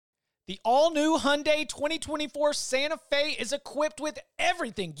The all-new Hyundai 2024 Santa Fe is equipped with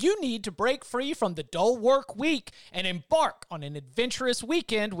everything you need to break free from the dull work week and embark on an adventurous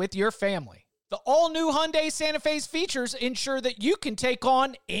weekend with your family. The all-new Hyundai Santa Fe's features ensure that you can take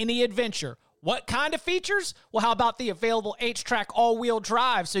on any adventure. What kind of features? Well, how about the available H-Track all-wheel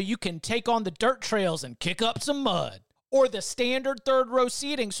drive so you can take on the dirt trails and kick up some mud? Or the standard third-row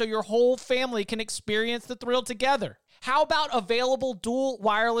seating so your whole family can experience the thrill together? How about available dual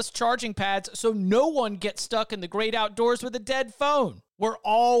wireless charging pads so no one gets stuck in the great outdoors with a dead phone? We're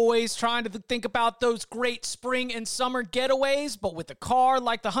always trying to think about those great spring and summer getaways, but with a car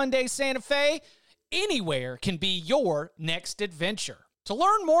like the Hyundai Santa Fe, anywhere can be your next adventure. To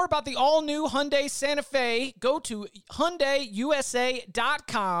learn more about the all-new Hyundai Santa Fe, go to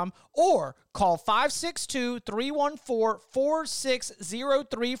HyundaiUSA.com or call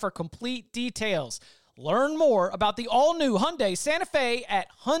 562-314-4603 for complete details. Learn more about the all-new Hyundai Santa Fe at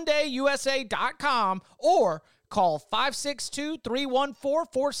HyundaiUSA.com or call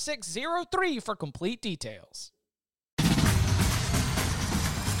 562-314-4603 for complete details.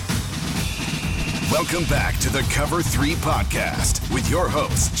 Welcome back to the Cover 3 Podcast with your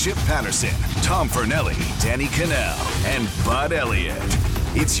hosts, Chip Patterson, Tom Fornelli, Danny Cannell, and Bud Elliott.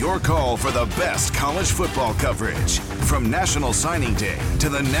 It's your call for the best college football coverage, from National Signing Day to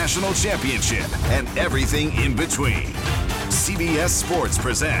the National Championship and everything in between. CBS Sports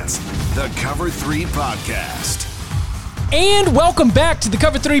presents the Cover 3 Podcast. And welcome back to the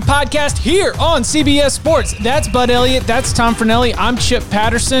Cover 3 Podcast here on CBS Sports. That's Bud Elliott. That's Tom Fornelli. I'm Chip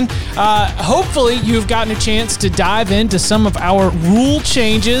Patterson. Hopefully you've gotten a chance to dive into some of our rule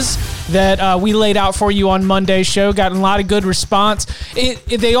changes that we laid out for you on Monday's show. Gotten a lot of good response.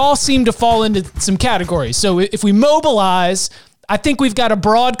 They all seem to fall into some categories. So if we mobilize, I think we've got a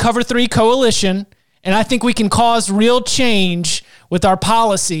broad Cover 3 coalition, and I think we can cause real change with our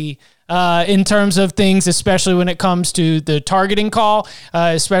policy in terms of things, especially when it comes to the targeting call,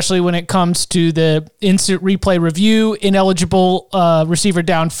 especially when it comes to the instant replay review, ineligible receiver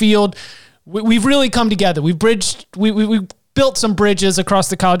downfield. We've really come together. We've built some bridges across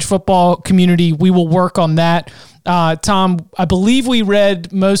the college football community. We will work on that. Tom, I believe we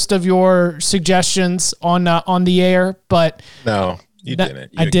read most of your suggestions on the air, but no, you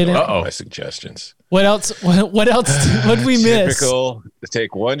didn't. I didn't. My suggestions. What else? What did we miss? Typical. To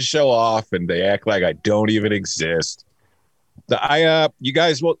take one show off and they act like I don't even exist. You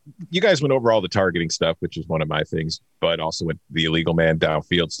guys went over all the targeting stuff, which is one of my things, but also with the illegal man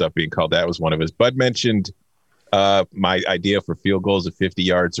downfield stuff being called. That was one of his. Bud mentioned my idea for field goals of 50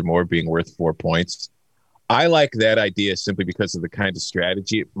 yards or more being worth 4 points. I like that idea simply because of the kind of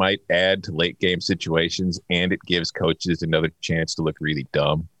strategy it might add to late game situations, and it gives coaches another chance to look really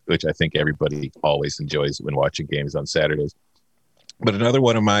dumb, which I think everybody always enjoys when watching games on Saturdays. But another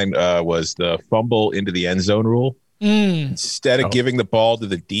one of mine was the fumble into the end zone rule. Instead of giving the ball to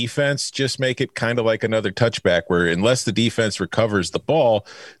the defense, just make it kind of like another touchback where unless the defense recovers the ball,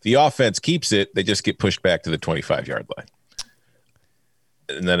 the offense keeps it. They just get pushed back to the 25-yard line.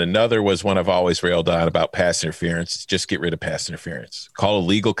 And then another was one I've always railed on about pass interference. Just get rid of pass interference. Call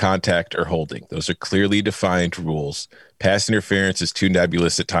illegal contact or holding. Those are clearly defined rules. Pass interference is too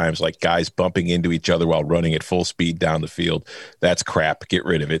nebulous at times, like guys bumping into each other while running at full speed down the field. That's crap. Get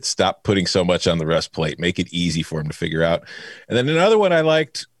rid of it. Stop putting so much on the rest plate. Make it easy for them to figure out. And then another one I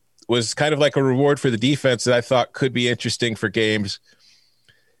liked was kind of like a reward for the defense that I thought could be interesting for games.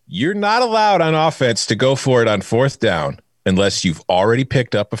 You're not allowed on offense to go for it on fourth down unless you've already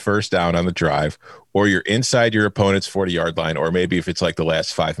picked up a first down on the drive, or you're inside your opponent's 40-yard line, or maybe if it's like the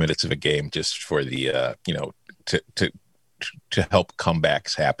last 5 minutes of a game, just for the to help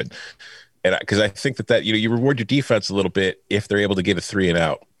comebacks happen. And because I think that you reward your defense a little bit if they're able to get a 3 and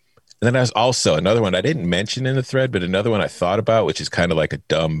out. And then there's also another one I didn't mention in the thread, but another one I thought about, which is kind of like a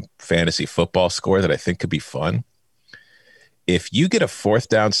dumb fantasy football score that I think could be fun. If you get a fourth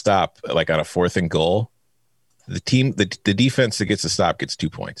down stop, like on a 4th and goal, the defense that gets the stop gets 2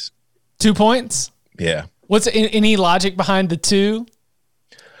 points. 2 points? Yeah. What's any logic behind the 2?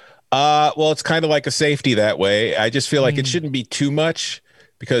 Well, it's kind of like a safety that way. I just feel like it shouldn't be too much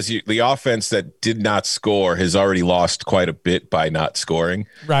because the offense that did not score has already lost quite a bit by not scoring.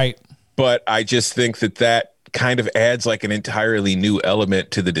 Right. But I just think that kind of adds like an entirely new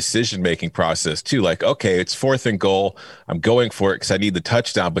element to the decision-making process too. Like, okay, it's 4th and goal. I'm going for it because I need the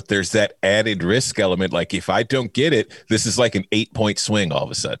touchdown, but there's that added risk element. Like if I don't get it, this is like an 8-point swing all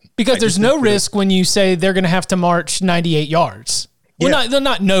of a sudden. Because there's no risk when you say they're going to have to march 98 yards. Well, they're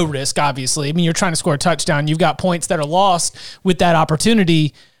not no risk, obviously. I mean, you're trying to score a touchdown. You've got points that are lost with that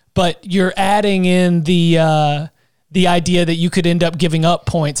opportunity, but you're adding in the the idea that you could end up giving up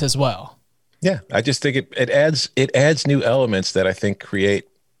points as well. Yeah, I just think it adds new elements that I think create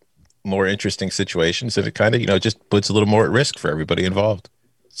more interesting situations, and it kind of just puts a little more at risk for everybody involved.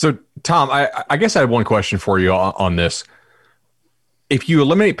 So, Tom, I guess I have one question for you on this. If you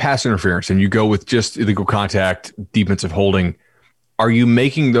eliminate pass interference and you go with just illegal contact, defensive holding, are you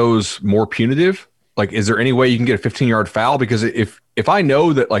making those more punitive? Like, is there any way you can get a 15-yard foul? Because if I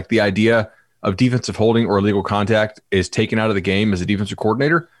know that like the idea of defensive holding or illegal contact is taken out of the game as a defensive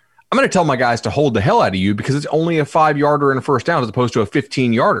coordinator, I'm going to tell my guys to hold the hell out of you because it's only a 5-yarder and a first down as opposed to a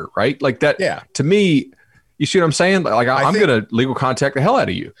 15-yarder, right? Like that. Yeah. To me, you see what I'm saying? Like I'm going to legal contact the hell out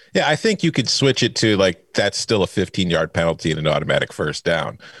of you. Yeah, I think you could switch it to like that's still a 15-yard penalty and an automatic first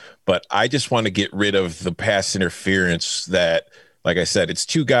down. But I just want to get rid of the pass interference that, like I said, it's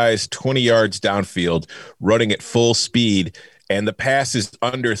two guys 20 yards downfield running at full speed and the pass is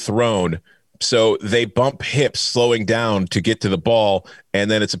underthrown. So they bump hips slowing down to get to the ball, and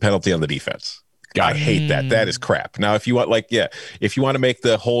then it's a penalty on the defense. I hate that. That is crap. Now, if you want if you want to make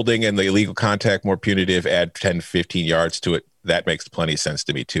the holding and the illegal contact more punitive, add 10, 15 yards to it, that makes plenty of sense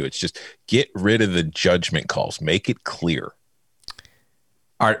to me too. It's just get rid of the judgment calls. Make it clear.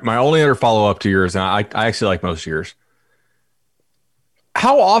 All right. My only other follow-up to yours, and I actually like most of yours.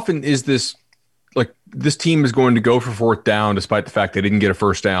 How often is this, like this team is going to go for fourth down despite the fact they didn't get a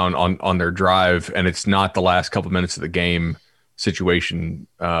first down on their drive, and it's not the last couple minutes of the game situation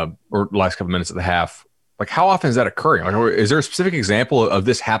or last couple minutes of the half? Like, how often is that occurring? Like, is there a specific example of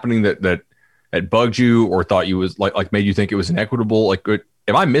this happening that bugged you or thought you was like made you think it was inequitable? Like,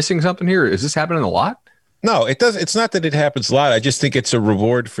 am I missing something here? Is this happening a lot? No, it does. It's not that it happens a lot. I just think it's a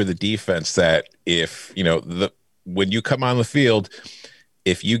reward for the defense that if, when you come on the field,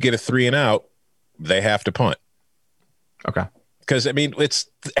 if you get a 3 and out, they have to punt. Okay. Because, I mean, it's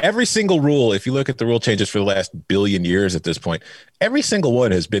every single rule. If you look at the rule changes for the last billion years at this point, every single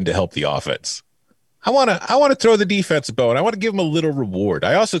one has been to help the offense. I want to throw the defense a bone. I want to give them a little reward.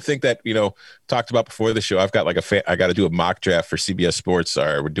 I also think that, talked about before the show, I've got I got to do a mock draft for CBS Sports.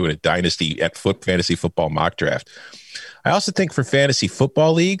 We're doing a dynasty at fantasy football mock draft. I also think for fantasy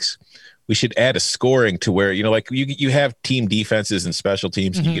football leagues, we should add a scoring to where, like you have team defenses and special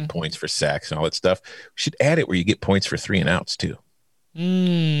teams, and you get points for sacks and all that stuff. We should add it where you get points for 3 and outs too.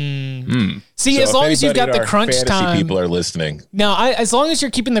 See, so as long as you've got the crunch time, people are listening. No, as long as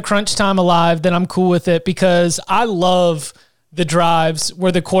you're keeping the crunch time alive, then I'm cool with it, because I love the drives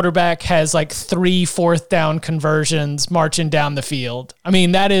where the quarterback has like 3 fourth down conversions marching down the field. I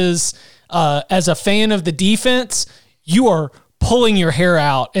mean, that is, as a fan of the defense, you are pulling your hair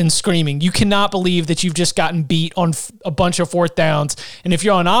out and screaming. You cannot believe that you've just gotten beat on a bunch of fourth downs. And if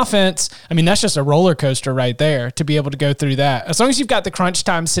you're on offense, I mean, that's just a roller coaster right there to be able to go through that. As long as you've got the crunch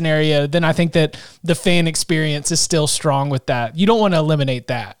time scenario, then I think that the fan experience is still strong with that. You don't want to eliminate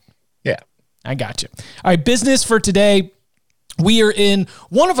that. Yeah. I got you. All right, business for today. We are in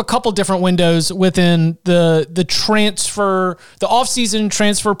one of a couple different windows within the transfer, the offseason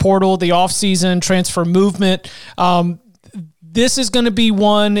transfer portal, the offseason transfer movement. This is going to be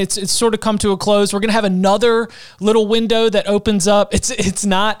one. It's sort of come to a close. We're going to have another little window that opens up. It's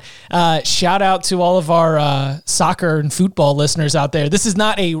not. Shout out to all of our soccer and football listeners out there. This is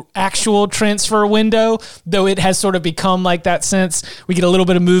not a actual transfer window, though it has sort of become like that since we get a little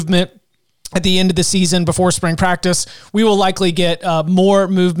bit of movement at the end of the season before spring practice. We will likely get more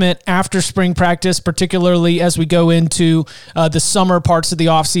movement after spring practice, particularly as we go into the summer parts of the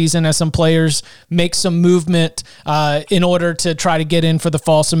offseason, as some players make some movement in order to try to get in for the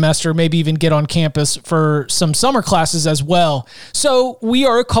fall semester, maybe even get on campus for some summer classes as well. So we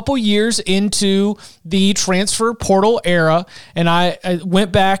are a couple years into the transfer portal era, and I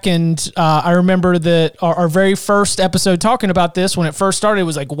went back and I remember that our very first episode talking about this, when it first started, it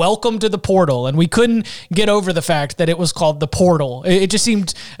was like, welcome to the portal. And we couldn't get over the fact that it was called the portal. It just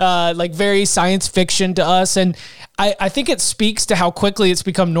seemed like very science fiction to us. And I think it speaks to how quickly it's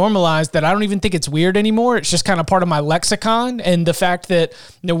become normalized that I don't even think it's weird anymore. It's just kind of part of my lexicon. And the fact that,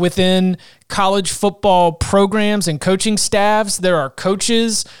 within college football programs and coaching staffs, there are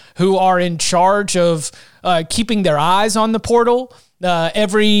coaches who are in charge of keeping their eyes on the portal.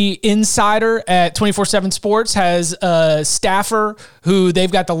 Every insider at 24/7 Sports has a staffer who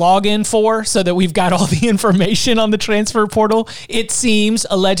they've got the login for, so that we've got all the information on the transfer portal. It seems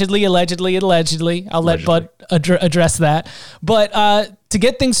allegedly. I'll let Bud address that. But to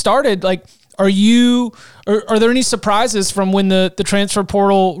get things started, like, are there any surprises from when the transfer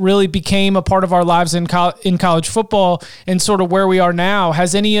portal really became a part of our lives in college football and sort of where we are now?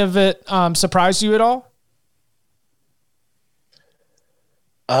 Has any of it surprised you at all?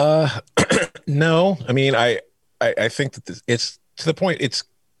 No, I mean, I I think that it's to the point. It's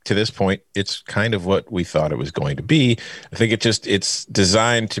to this point, it's kind of what we thought it was going to be. I think it's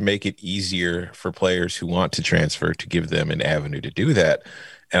designed to make it easier for players who want to transfer to give them an avenue to do that.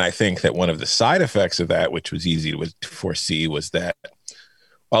 And I think that one of the side effects of that, which was easy to foresee, was that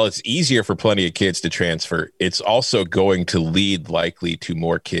while it's easier for plenty of kids to transfer, it's also going to lead likely to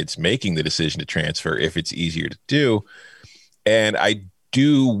more kids making the decision to transfer if it's easier to do. And I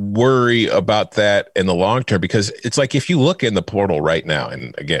do worry about that in the long term, because it's like, if you look in the portal right now,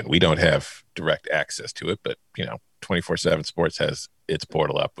 and again, we don't have direct access to it, but 24/7 Sports has its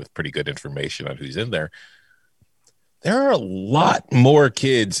portal up with pretty good information on who's in there. There are a lot more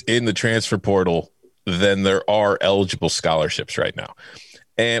kids in the transfer portal than there are eligible scholarships right now.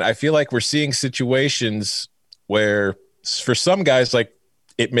 And I feel like we're seeing situations where for some guys, like,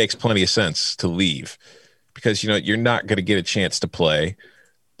 it makes plenty of sense to leave because, you're not going to get a chance to play.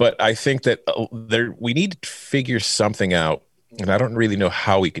 But I think that we need to figure something out, and I don't really know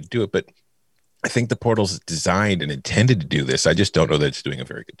how we could do it, but I think the portal's designed and intended to do this. I just don't know that it's doing a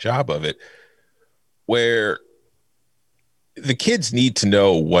very good job of it, where the kids need to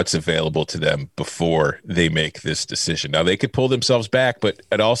know what's available to them before they make this decision. Now, they could pull themselves back, but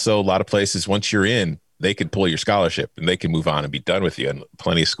also a lot of places, once you're in, they could pull your scholarship and they can move on and be done with you. And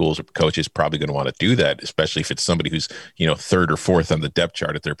plenty of schools or coaches probably going to want to do that, especially if it's somebody who's, third or fourth on the depth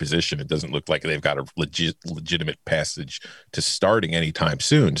chart at their position. It doesn't look like they've got a legitimate passage to starting anytime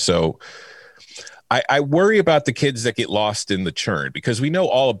soon. So I worry about the kids that get lost in the churn, because we know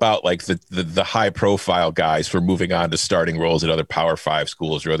all about like the high profile guys for moving on to starting roles at other Power 5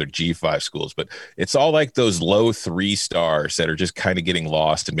 schools or other G5 schools. But it's all like those low 3 stars that are just kind of getting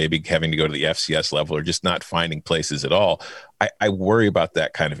lost and maybe having to go to the FCS level or just not finding places at all. I worry about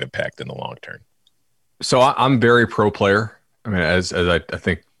that kind of impact in the long term. So I'm very pro player. I mean, as I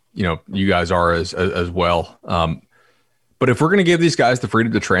think, you guys are as well. But if we're going to give these guys the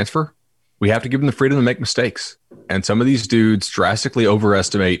freedom to transfer, we have to give them the freedom to make mistakes. And some of these dudes drastically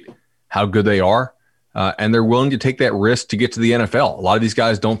overestimate how good they are, and they're willing to take that risk to get to the NFL. A lot of these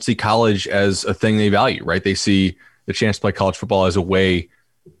guys don't see college as a thing they value, right? They see the chance to play college football as a way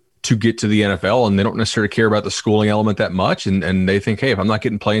to get to the NFL, and they don't necessarily care about the schooling element that much. And they think, hey, if I'm not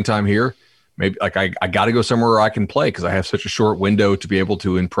getting playing time here, maybe like I got to go somewhere where I can play because I have such a short window to be able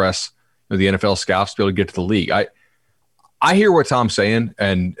to impress the NFL scouts to be able to get to the league. I hear what Tom's saying,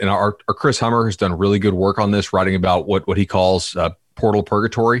 and our Chris Hummer has done really good work on this, writing about what he calls portal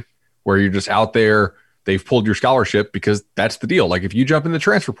purgatory, where you're just out there. They've pulled your scholarship because that's the deal. Like if you jump in the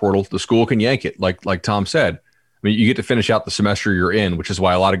transfer portal, the school can yank it. Like Tom said, I mean, you get to finish out the semester you're in, which is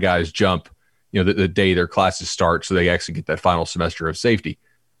why a lot of guys jump, the day their classes start, so they actually get that final semester of safety.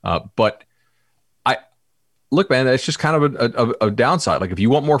 But look, man, that's just kind of a downside. Like if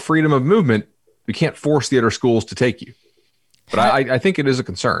you want more freedom of movement, we can't force the other schools to take you. But I think it is a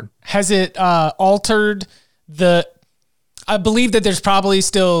concern. Has it altered I believe that there's probably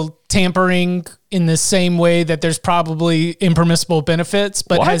still tampering in the same way that there's probably impermissible benefits,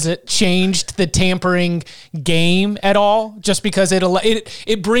 but has it changed the tampering game at all? Just because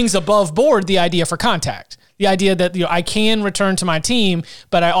it brings above board the idea for contact. The idea that I can return to my team,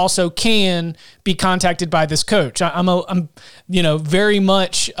 but I also can be contacted by this coach. I'm very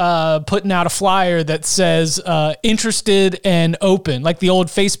much putting out a flyer that says interested and open, like the old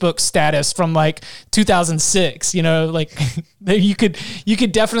Facebook status from like 2006. Like you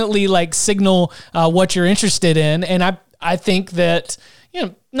could definitely like signal what you're interested in, and I think that.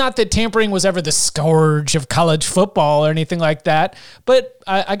 Not that tampering was ever the scourge of college football or anything like that, but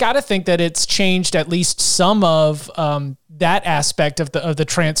I got to think that it's changed at least some of that aspect of the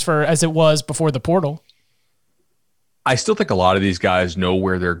transfer as it was before the portal. I still think a lot of these guys know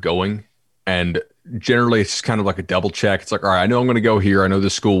where they're going, and generally it's just kind of like a double check. It's like, all right, I know I'm going to go here. I know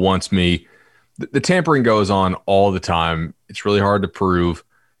this school wants me. The tampering goes on all the time. It's really hard to prove.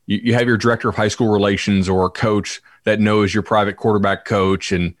 You have your director of high school relations or a coach that knows your private quarterback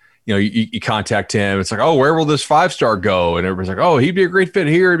coach, and you contact him. It's like, oh, where will this 5-star go? And everybody's like, oh, he'd be a great fit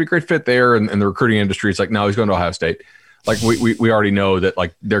here, he'd be a great fit there. And the recruiting industry is like, no, he's going to Ohio State. Like we already know that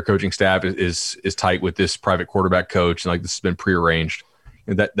like their coaching staff is tight with this private quarterback coach, and like this has been prearranged,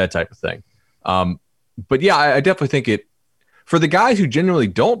 that type of thing. But yeah, I definitely think it for the guys who genuinely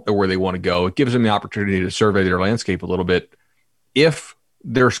don't know where they want to go, it gives them the opportunity to survey their landscape a little bit if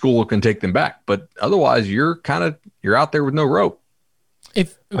their school can take them back. But otherwise you're out there with no rope.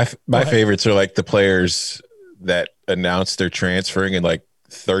 My favorites are like the players that announce they're transferring and like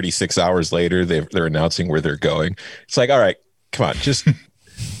 36 hours later they're announcing where they're going. It's like, all right, come on, just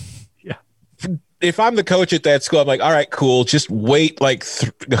if I'm the coach at that school, I'm like, all right, cool. Just wait like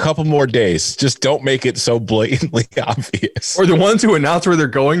a couple more days. Just don't make it so blatantly obvious. Or the ones who announce where they're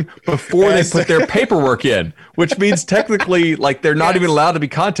going before they put their paperwork in, which means technically like they're not even allowed to be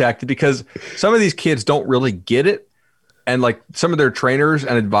contacted because some of these kids don't really get it. And like some of their trainers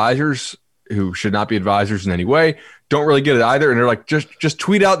and advisors who should not be advisors in any way don't really get it either. And they're like, just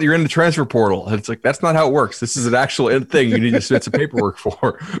tweet out that you're in the transfer portal. And it's like, that's not how it works. This is an actual thing you need to submit some paperwork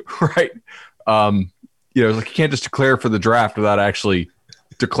for, right? You know, like you can't just declare for the draft without actually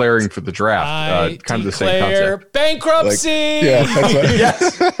declaring for the draft. Kind of the same concept. Bankruptcy. That's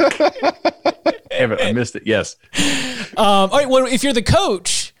Yes. Damn it, I missed it. Yes. All right. Well, if you're the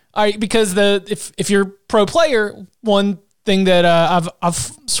coach, all right, because if you're pro player, one thing that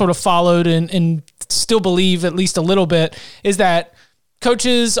I've sort of followed and still believe at least a little bit is that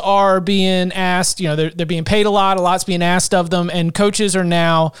coaches are being asked, you know, they're being paid a lot's being asked of them, and coaches are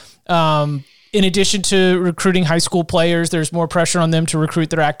now, in addition to recruiting high school players, there's more pressure on them to recruit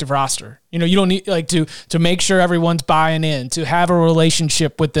their active roster. You know, you don't need like to make sure everyone's buying in, to have a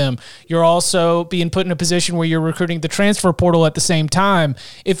relationship with them. You're also being put in a position where you're recruiting the transfer portal at the same time.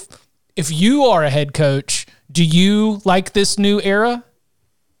 If you are a head coach, do you like this new era?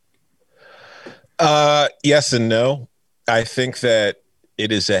 Yes and no. I think that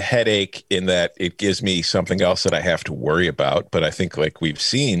it is a headache in that it gives me something else that I have to worry about. But I think like we've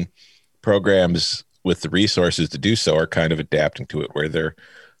seen, programs with the resources to do so are kind of adapting to it, where they're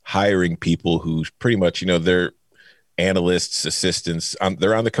hiring people who pretty much, you know, they're analysts, assistants,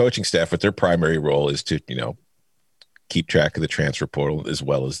 they're on the coaching staff, but their primary role is to, you know, keep track of the transfer portal as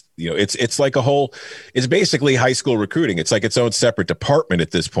well as, you know, it's like it's basically high school recruiting. It's like its own separate department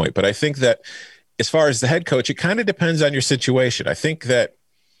at this point. But I think that as far as the head coach, it kind of depends on your situation. I think that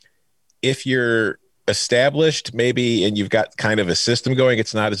if you're established maybe and you've got kind of a system going,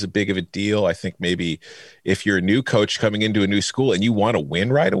 it's not as big of a deal. I think maybe if you're a new coach coming into a new school and you want to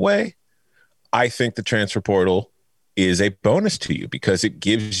win right away, I think the transfer portal is a bonus to you because it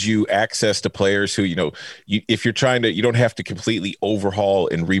gives you access to players who, you know, if you're trying to, you don't have to completely overhaul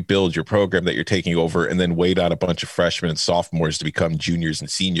and rebuild your program that you're taking over and then wait on a bunch of freshmen and sophomores to become juniors and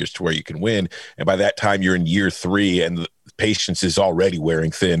seniors to where you can win. And by that time you're in year 3 and the patience is already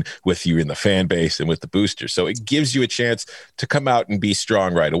wearing thin with you in the fan base and with the boosters. So it gives you a chance to come out and be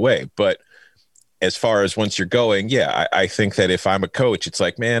strong right away. But as far as once you're going, yeah, I think that if I'm a coach, it's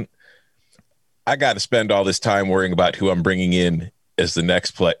like, man, I got to spend all this time worrying about who I'm bringing in as the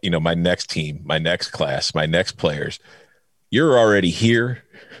next play, you know, my next team, my next class, my next players. You're already here.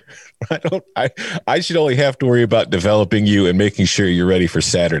 I should only have to worry about developing you and making sure you're ready for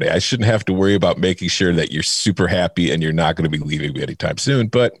Saturday. I shouldn't have to worry about making sure that you're super happy and you're not going to be leaving me anytime soon.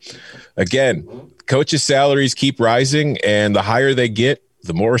 But again, coaches' salaries keep rising, and the higher they get,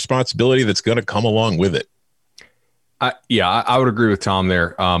 the more responsibility that's going to come along with it. I would agree with Tom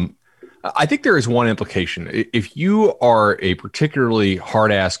there. I think there is one implication. If you are a particularly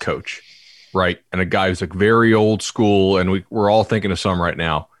hard-ass coach, right, and a guy who's like very old school, and we're all thinking of some right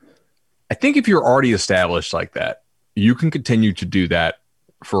now, I think if you're already established like that, you can continue to do that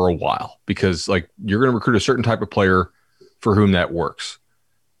for a while because like you're going to recruit a certain type of player for whom that works.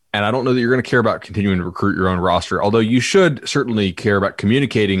 And I don't know that you're going to care about continuing to recruit your own roster, although you should certainly care about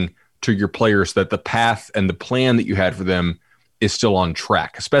communicating to your players that the path and the plan that you had for them is still on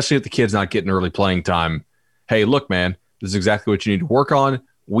track, especially if the kid's not getting early playing time. Hey, look, man, this is exactly what you need to work on.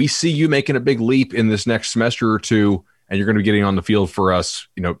 We see you making a big leap in this next semester or two, and you're going to be getting on the field for us,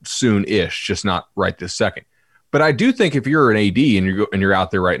 you know, soon-ish, just not right this second. But I do think if you're an AD and you're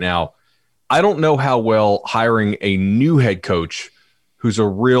out there right now, I don't know how well hiring a new head coach who's a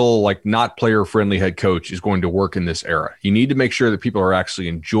real, like, not player-friendly head coach is going to work in this era. You need to make sure that people are actually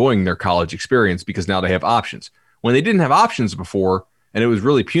enjoying their college experience because now they have options. When they didn't have options before, and it was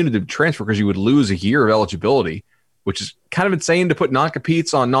really punitive to transfer because you would lose a year of eligibility, which is kind of insane to put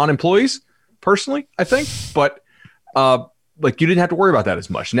non-competes on non-employees, personally, I think. But like you didn't have to worry about that as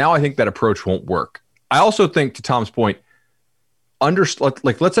much. Now I think that approach won't work. I also think, to Tom's point,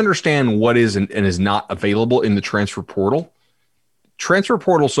 let's understand what is and is not available in the transfer portal. Transfer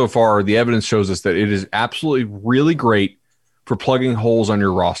portal so far, the evidence shows us that it is absolutely really great for plugging holes on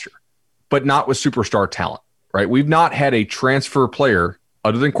your roster, but not with superstar talent. Right? We've not had a transfer player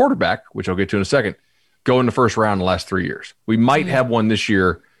other than quarterback, which I'll get to in a second, go in the first round in the last 3 years. We might have one this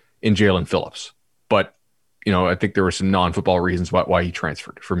year in Jalen Phillips, but you know, I think there were some non-football reasons why he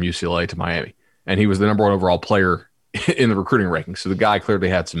transferred from UCLA to Miami, and he was the number 1 overall player in the recruiting rankings. So the guy clearly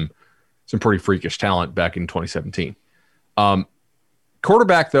had some pretty freakish talent back in 2017.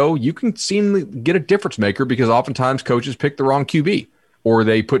 Quarterback, though, you can seemingly get a difference maker because oftentimes coaches pick the wrong QB. or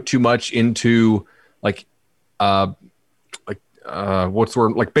they put too much into what's the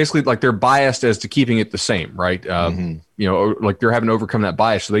word? Like basically like they're biased as to keeping it the same, right? Like they're having to overcome that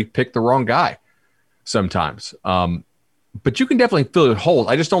bias. So they pick the wrong guy sometimes. But you can definitely fill holes.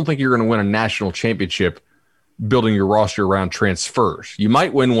 I just don't think you're going to win a national championship building your roster around transfers. You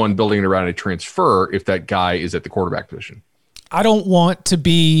might win one building it around a transfer if that guy is at the quarterback position. I don't want to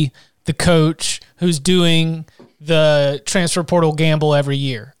be the coach who's doing the transfer portal gamble every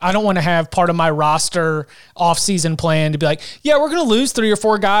year. I don't want to have part of my roster off-season plan to be like, yeah, we're going to lose 3 or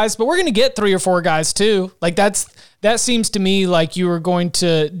 4 guys, but we're going to get 3 or 4 guys too. Like that seems to me like you are going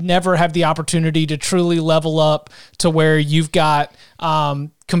to never have the opportunity to truly level up to where you've got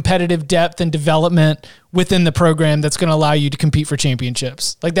competitive depth and development within the program that's going to allow you to compete for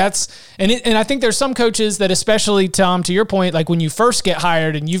championships. Like that's, and I think there's some coaches that, especially Tom, to your point, like when you first get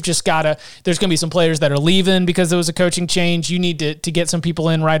hired and you've just got to, there's going to be some players that are leaving because there was a coaching change. You need to get some people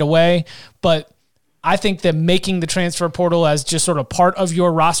in right away. But I think that making the transfer portal as just sort of part of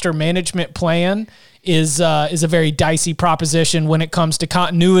your roster management plan is a very dicey proposition when it comes to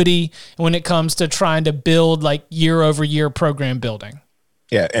continuity and when it comes to trying to build like year over year program building.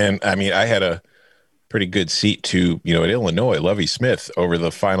 Yeah. And I mean, I had a pretty good seat to, at Illinois. Lovie Smith over the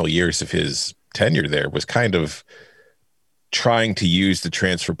final years of his tenure there was kind of trying to use the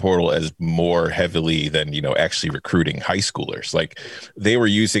transfer portal as more heavily than, actually recruiting high schoolers. Like they were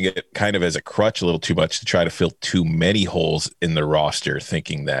using it kind of as a crutch a little too much to try to fill too many holes in the roster,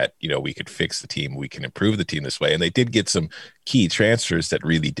 thinking that, we could fix the team, we can improve the team this way. And they did get some key transfers that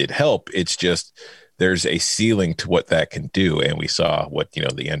really did help. It's just, there's a ceiling to what that can do. And we saw what,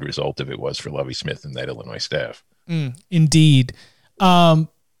 the end result of it was for Lovie Smith and that Illinois staff. Indeed.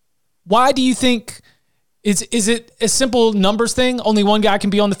 Why do you think, is it a simple numbers thing? Only one guy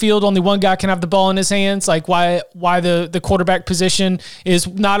can be on the field. Only one guy can have the ball in his hands. Like why the quarterback position is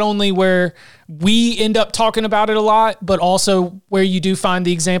not only where we end up talking about it a lot, but also where you do find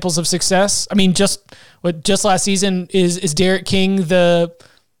the examples of success. I mean, just last season is Derek King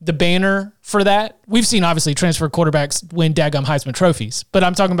the banner for that. We've seen obviously transfer quarterbacks win daggum Heisman trophies, but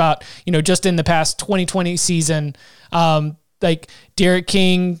I'm talking about, just in the past 2020 season, like Derek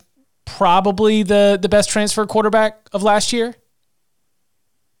King, probably the best transfer quarterback of last year.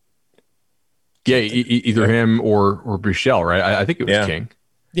 Yeah, either him or Buechele, right? I think it was King.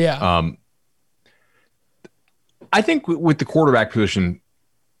 Yeah. I think with the quarterback position,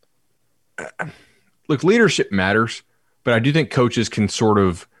 look, leadership matters, but I do think coaches can sort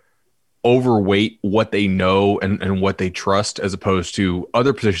of overweight what they know and what they trust as opposed to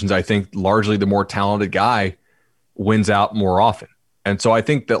other positions. I think largely the more talented guy wins out more often. And so I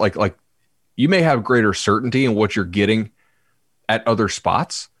think that like you may have greater certainty in what you're getting at other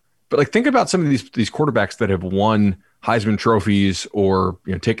spots, but like think about some of these quarterbacks that have won Heisman trophies or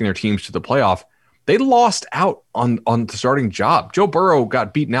taken their teams to the playoff. They lost out on the starting job. Joe Burrow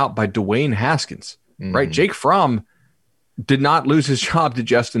got beaten out by Dwayne Haskins, right? Jake Fromm did not lose his job to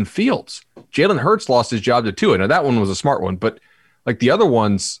Justin Fields. Jalen Hurts lost his job to Tua. Now that one was a smart one, but like the other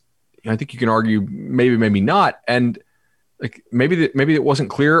ones, I think you can argue maybe not. And like maybe it wasn't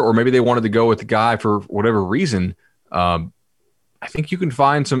clear, or maybe they wanted to go with the guy for whatever reason. I think you can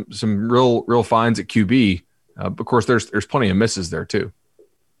find some real finds at QB. Of course, there's plenty of misses there too.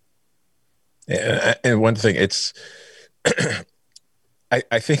 And one thing, it's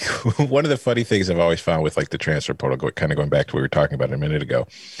I think one of the funny things I've always found with like the transfer portal, kind of going back to what we were talking about a minute ago,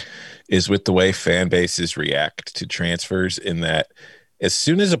 is with the way fan bases react to transfers. In that, as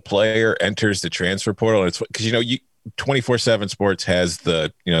soon as a player enters the transfer portal, it's because 24/7 Sports has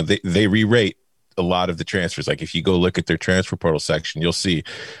the they re-rate a lot of the transfers. Like if you go look at their transfer portal section, you'll see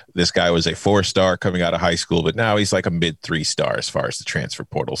this guy was a 4-star coming out of high school, but now he's like a mid 3-star as far as the transfer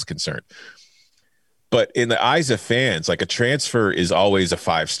portal is concerned. But in the eyes of fans, like a transfer is always a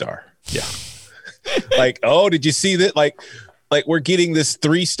 5-star. Yeah. Like, oh, did you see that? Like we're getting this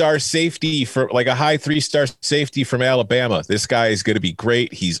 3-star safety for like a high 3-star safety from Alabama. This guy is going to be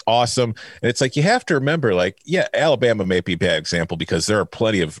great. He's awesome. And it's like, you have to remember, like, yeah, Alabama may be a bad example because there are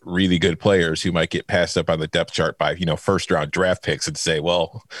plenty of really good players who might get passed up on the depth chart by, first round draft picks and say,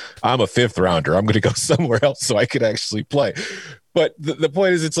 well, I'm a 5th rounder. I'm going to go somewhere else so I could actually play. But the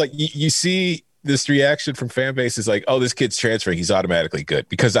point is, it's like, you see this reaction from fan base is like, oh, this kid's transferring, he's automatically good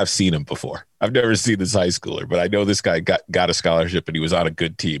because I've seen him before. I've never seen this high schooler, but I know this guy got a scholarship and he was on a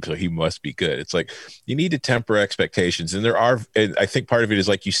good team, so he must be good. It's like you need to temper expectations. And I think part of it is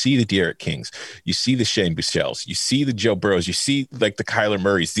like you see the Derek Kings, you see the Shane Buechels, you see the Joe Burrows, you see like the Kyler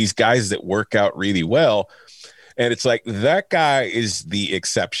Murrays, these guys that work out really well. And it's like that guy is the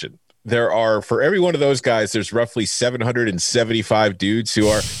exception. there are, for every one of those guys, there's roughly 775 dudes who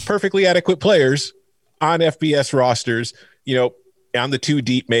are perfectly adequate players on FBS rosters, on the 2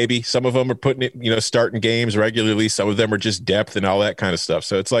 deep, maybe. Some of them are putting it, starting games regularly. Some of them are just depth and all that kind of stuff.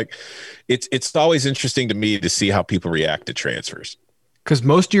 So it's like, it's always interesting to me to see how people react to transfers. Because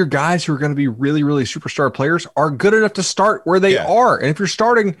most of your guys who are going to be really, really superstar players are good enough to start where they are. And if you're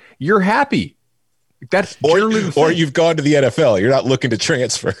starting, you're happy. That's generally the thing. Or you've gone to the NFL. You're not looking to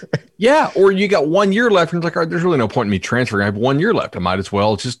transfer. Yeah. Or you got 1 year left and it's like, all right, there's really no point in me transferring. I have 1 year left. I might as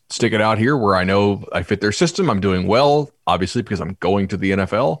well just stick it out here where I know I fit their system. I'm doing well, obviously, because I'm going to the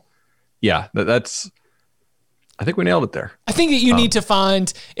NFL. Yeah. I think we nailed it there. I think that you need to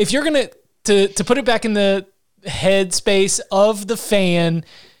find, if you're going to put it back in the headspace of the fan,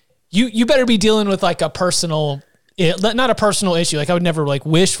 you better be dealing with like a personal, not a personal issue. Like I would never like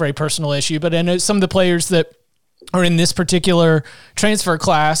wish for a personal issue, but I know some of the players that are in this particular transfer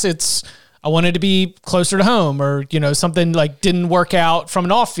class, I wanted to be closer to home, or, something like didn't work out from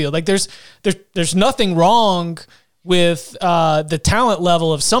an off field. Like there's nothing wrong with the talent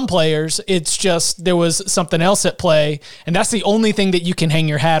level of some players. It's just there was something else at play, and that's the only thing that you can hang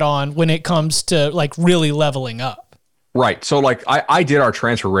your hat on when it comes to like really leveling up. Right. So like I did our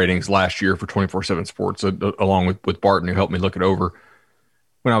transfer ratings last year for 24/7 Sports along with Barton, who helped me look it over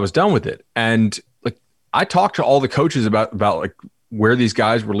when I was done with it. And like I talked to all the coaches about like where these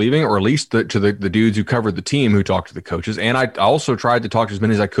guys were leaving, or at least to the dudes who covered the team who talked to the coaches. And I also tried to talk to as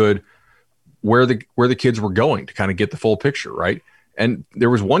many as I could where the kids were going to kind of get the full picture. Right. And there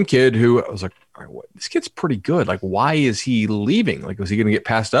was one kid who I was like, all right, this kid's pretty good. Like, why is he leaving? Like, was he going to get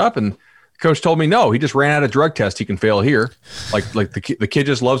passed up? And coach told me, no, he just ran out of drug test. He can fail here. Like the kid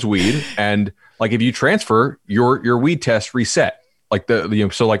just loves weed. And like, if you transfer, your weed test reset. Like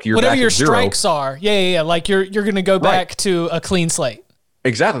so like you're whatever back your at zero. Strikes are. Yeah. Like you're going to go back to a clean slate.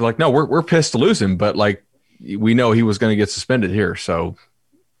 Exactly. Like, no, we're pissed to lose him, but like we know he was going to get suspended here. So,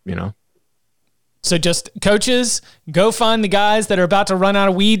 So just coaches, go find the guys that are about to run out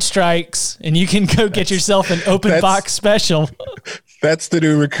of weed strikes, and you can go get yourself an open box special. That's the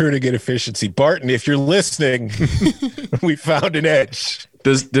new recruiting inefficiency. Barton, if you're listening, we found an edge.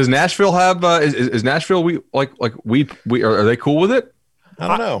 Does Nashville have is Nashville are they cool with it? I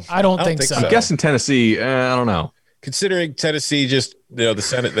don't know. I don't think so. I'm guessing Tennessee. I don't know. Considering Tennessee just the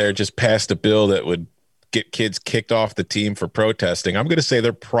Senate there just passed a bill that would get kids kicked off the team for protesting, I'm going to say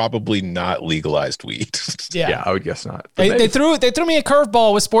they're probably not legalized weed. Yeah, I would guess not. They threw me a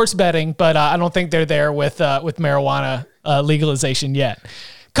curveball with sports betting, but I don't think they're there with marijuana legalization yet.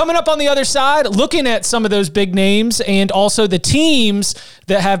 Coming up on the other side, looking at some of those big names and also the teams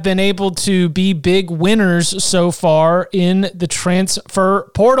that have been able to be big winners so far in the transfer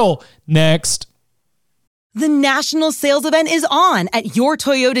portal. Next. The national sales event is on at your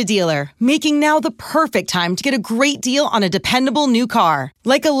Toyota dealer, making now the perfect time to get a great deal on a dependable new car.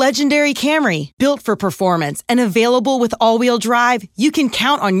 Like a legendary Camry, built for performance and available with all-wheel drive, you can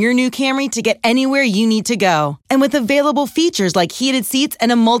count on your new Camry to get anywhere you need to go. And with available features like heated seats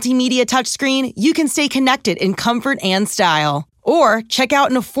and a multimedia touchscreen, you can stay connected in comfort and style. Or check out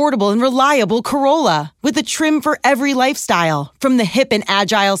an affordable and reliable Corolla with a trim for every lifestyle. From the hip and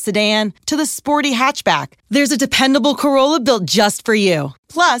agile sedan to the sporty hatchback, there's a dependable Corolla built just for you.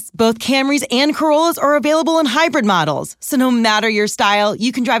 Plus, both Camrys and Corollas are available in hybrid models, so no matter your style,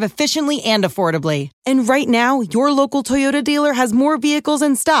 you can drive efficiently and affordably. And right now, your local Toyota dealer has more vehicles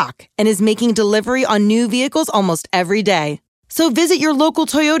in stock and is making delivery on new vehicles almost every day. So visit your local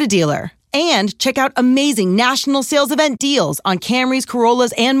Toyota dealer. And check out amazing national sales event deals on Camrys,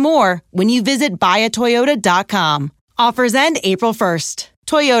 Corollas, and more when you visit buyatoyota.com. Offers end April 1st.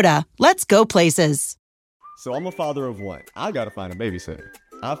 Toyota, let's go places. So I'm a father of one. I gotta find a babysitter.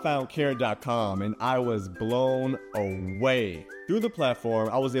 I found Care.com and I was blown away. Through the platform,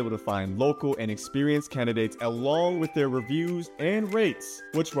 I was able to find local and experienced candidates along with their reviews and rates,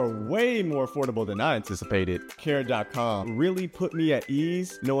 which were way more affordable than I anticipated. Care.com really put me at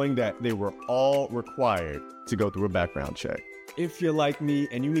ease knowing that they were all required to go through a background check. If you're like me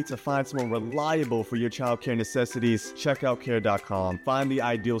and you need to find someone reliable for your childcare necessities, check out Care.com. Find the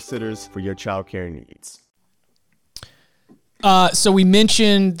ideal sitters for your childcare needs. So we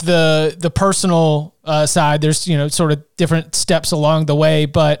mentioned the personal side. There's sort of different steps along the way,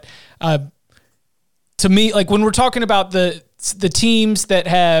 but to me, like when we're talking about the teams that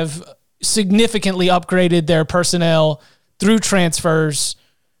have significantly upgraded their personnel through transfers,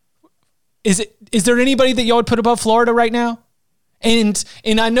 is there anybody that y'all would put above Florida right now? And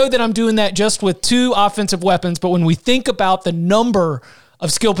I know that I'm doing that just with two offensive weapons, but when we think about the number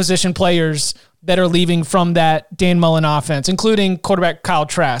of skill position players that are leaving from that Dan Mullen offense, including quarterback Kyle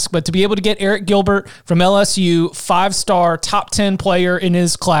Trask. But to be able to get Eric Gilbert from LSU, 5-star, top 10 player in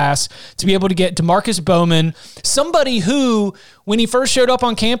his class, to be able to get DeMarcus Bowman, somebody who, when he first showed up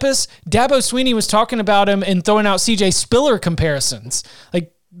on campus, Dabo Swinney was talking about him and throwing out CJ Spiller comparisons.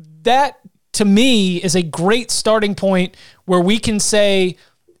 Like, that, to me, is a great starting point where we can say,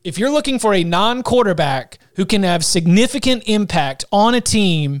 if you're looking for a non-quarterback who can have significant impact on a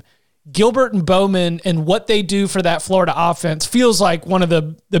team, Gilbert and Bowman and what they do for that Florida offense feels like one of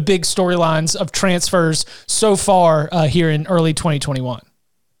the big storylines of transfers so far here in early 2021.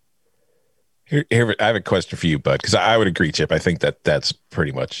 Here, I have a question for you, Bud, because I would agree, Chip. I think that's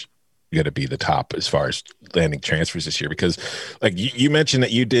pretty much going to be the top as far as landing transfers this year, because like you mentioned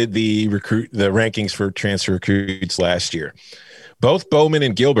that you did the rankings for transfer recruits last year. Both Bowman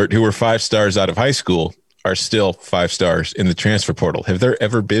and Gilbert, who were 5 stars out of high school, are still 5 stars in the transfer portal. Have there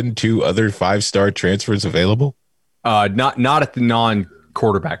ever been 2 other 5-star transfers available? Not at the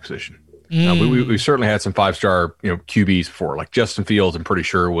non-quarterback position. We certainly had some 5-star QBs before, like Justin Fields. I'm pretty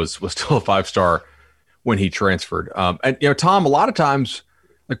sure was still a 5-star when he transferred. And Tom, a lot of times,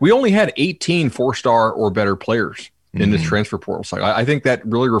 like we only had 18 4-star or better players in this transfer portal. So I think that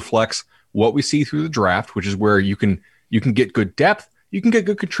really reflects what we see through the draft, which is where you can get good depth. You can get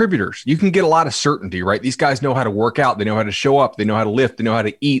good contributors. You can get a lot of certainty, right? These guys know how to work out. They know how to show up. They know how to lift. They know how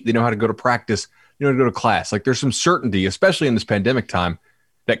to eat. They know how to go to practice. They know how to go to class. Like there's some certainty, especially in this pandemic time,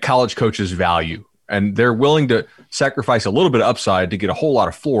 that college coaches value. And they're willing to sacrifice a little bit of upside to get a whole lot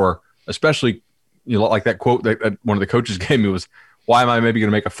of floor, especially, like that quote that one of the coaches gave me was, why am I maybe going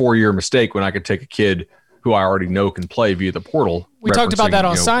to make a 4-year mistake when I could take a kid who I already know can play via the portal? We talked about that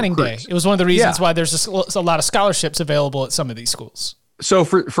on signing recruits. day. It was one of the reasons why there's a lot of scholarships available at some of these schools. So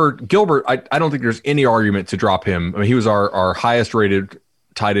for Gilbert, I don't think there's any argument to drop him. I mean, he was our highest rated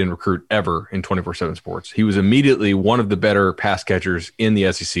tight end recruit ever in 24/7 Sports. He was immediately one of the better pass catchers in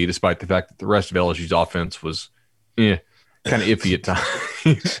the SEC, despite the fact that the rest of LSU's offense was kind of iffy at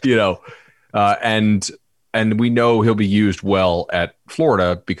times, and we know he'll be used well at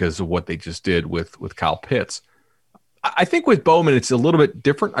Florida because of what they just did with Kyle Pitts. I think with Bowman, it's a little bit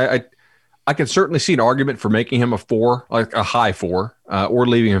different. I can certainly see an argument for making him a 4, like a high 4, or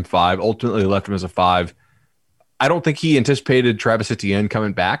leaving him 5. Ultimately left him as a 5. I don't think he anticipated Travis Etienne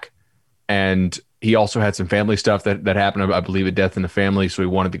coming back. And he also had some family stuff that happened, I believe, a death in the family. So he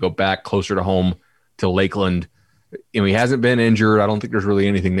wanted to go back closer to home to Lakeland. He hasn't been injured. I don't think there's really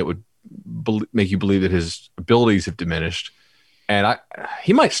anything that would make you believe that his abilities have diminished. And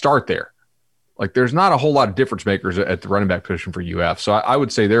he might start there. Like there's not a whole lot of difference makers at the running back position for UF. So I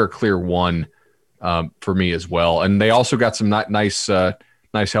would say they're a clear 1 for me as well. And they also got some nice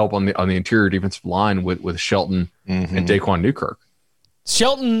help on the interior defensive line with Shelton and Daquan Newkirk.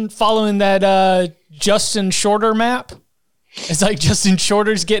 Shelton following that Justin Shorter map. It's like Justin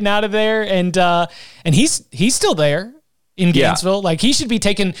Shorter's getting out of there, and he's still there in Gainesville. Yeah. Like he should be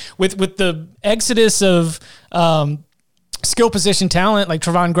taken with the exodus of skill position talent. Like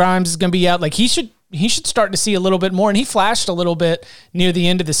Trevon Grimes is going to be out. Like he should start to see a little bit more, and he flashed a little bit near the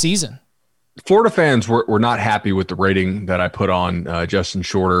end of the season. Florida fans were not happy with the rating that I put on Justin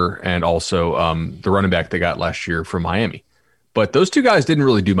Shorter and also the running back they got last year from Miami. But those 2 guys didn't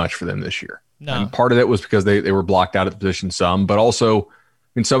really do much for them this year. No. And part of that was because they were blocked out at the position some, but also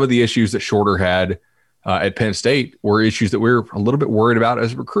in some of the issues that Shorter had at Penn State were issues that we were a little bit worried about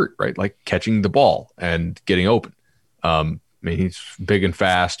as a recruit, right? Like catching the ball and getting open. I mean, he's big and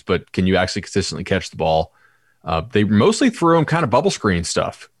fast, but can you actually consistently catch the ball? They mostly threw him kind of bubble screen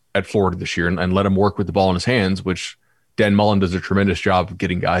stuff at Florida this year and let him work with the ball in his hands, which Dan Mullen does a tremendous job of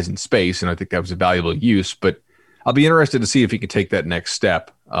getting guys in space, and I think that was a valuable use. But I'll be interested to see if he can take that next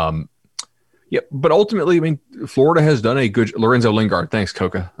step. But ultimately, I mean, Florida has done a good – Lorenzo Lingard, thanks,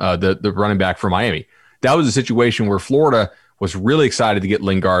 Coca, the running back for Miami. That was a situation where Florida was really excited to get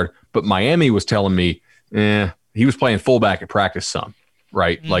Lingard, but Miami was telling me, he was playing fullback at practice some,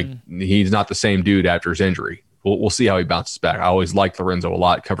 right? Like he's not the same dude after his injury. We'll see how he bounces back. I always liked Lorenzo a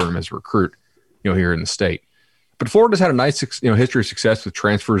lot, covering him as a recruit, here in the state. But Florida's had a nice, history of success with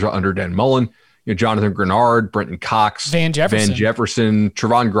transfers under Dan Mullen. Jonathan Grenard, Brenton Cox, Van Jefferson,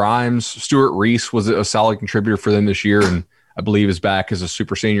 Trevon Grimes, Stuart Reese was a solid contributor for them this year, and I believe is back as a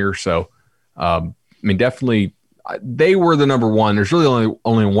super senior. So, definitely they were the number 1. There's really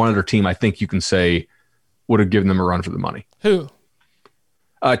only one other team I think you can say would have given them a run for the money. Who?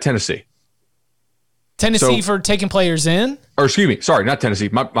 Tennessee. Tennessee for taking players in? Or excuse me, sorry, not Tennessee.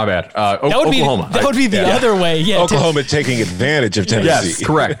 My bad. Oklahoma. That would be the other way. Yeah, Oklahoma taking advantage of Tennessee. Yes,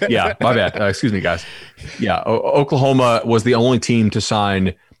 correct. Yeah, my bad. Excuse me, guys. Yeah, Oklahoma was the only team to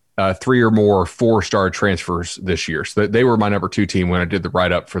sign 3 or more 4-star transfers this year. So they were my number 2 team when I did the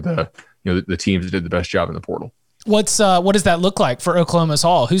write up for the teams that did the best job in the portal. What does that look like for Oklahoma's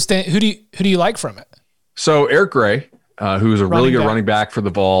haul? Who do you like from it? So Eric Gray, who's a really good running back for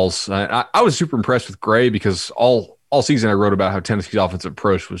the Vols. I was super impressed with Gray because all season I wrote about how Tennessee's offensive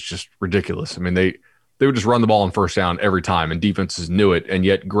approach was just ridiculous. I mean, they would just run the ball on first down every time, and defenses knew it. And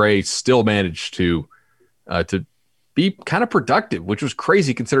yet Gray still managed to be kind of productive, which was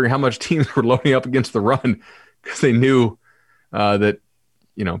crazy considering how much teams were loading up against the run because they knew that,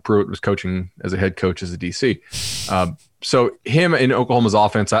 Pruitt was coaching as a head coach as a DC. So him in Oklahoma's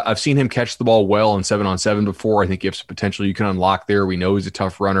offense, I've seen him catch the ball well in 7-on-7 before. I think he has some potential you can unlock there. We know he's a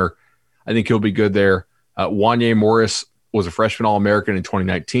tough runner. I think he'll be good there. Wanye Morris was a freshman All-American in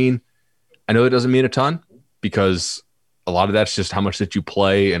 2019. I know that doesn't mean a ton because a lot of that's just how much that you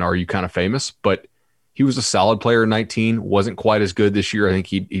play and are you kind of famous, but he was a solid player in 19, wasn't quite as good this year. I think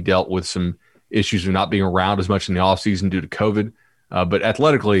he dealt with some issues of not being around as much in the offseason due to COVID. But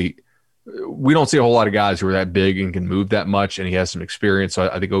athletically, we don't see a whole lot of guys who are that big and can move that much, and he has some experience. So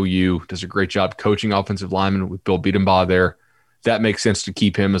I think OU does a great job coaching offensive linemen with Bill Biedenbaugh there. That makes sense to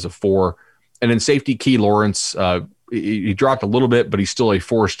keep him as a 4. And then safety Key Lawrence, he dropped a little bit, but he's still a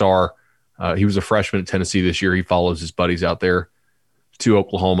 4-star. He was a freshman at Tennessee this year. He follows his buddies out there to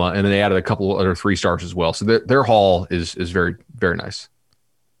Oklahoma, and then they added a couple of other 3-stars as well. So their haul is very, very nice.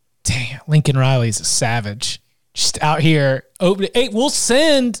 Dang, Lincoln Riley's a savage. Just out here. Hey,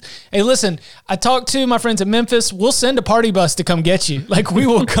 listen, I talked to my friends at Memphis. We'll send a party bus to come get you. Like, we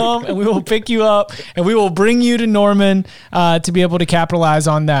will come and we will pick you up and we will bring you to Norman to be able to capitalize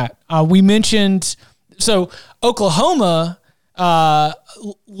on that. We mentioned, so Oklahoma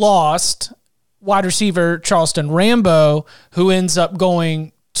lost wide receiver Charleston Rambo, who ends up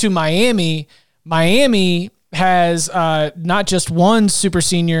going to Miami. Miami has not just one super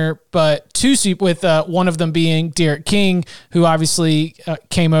senior, but 2 with one of them being Derek King, who obviously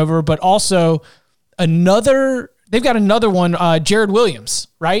came over, but also they've got another one, Jared Williams,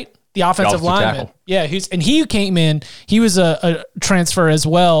 right? The offensive lineman. Tackle. Yeah, he came in. He was a transfer as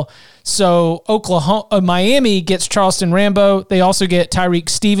well. So Miami gets Charleston Rambo. They also get Tyreek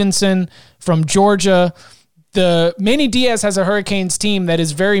Stevenson from Georgia. The Manny Diaz has a Hurricanes team that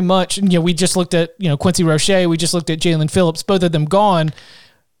is very much, we just looked at, Quincy Roche. We just looked at Jalen Phillips, both of them gone.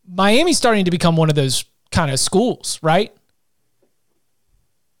 Miami's starting to become one of those kind of schools, right?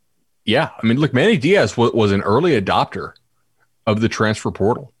 Yeah. I mean, look, Manny Diaz was an early adopter of the transfer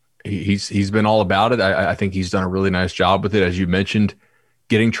portal. He's been all about it. I think he's done a really nice job with it. As you mentioned,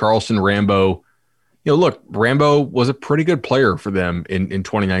 getting Charleston Rambo. Look, Rambo was a pretty good player for them in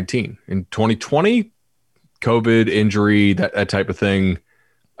 2019. In 2020, COVID, injury, that type of thing.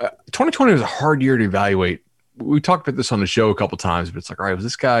 2020 was a hard year to evaluate. We talked about this on the show a couple times, but it's like, all right, was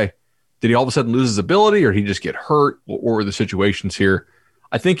this guy, did he all of a sudden lose his ability or did he just get hurt? What were the situations here?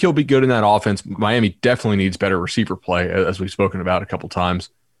 I think he'll be good in that offense. Miami definitely needs better receiver play, as we've spoken about a couple times.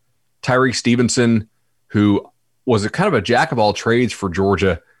 Tyreek Stevenson, who was a kind of a jack of all trades for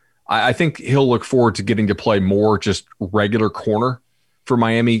Georgia, I think he'll look forward to getting to play more just regular corner for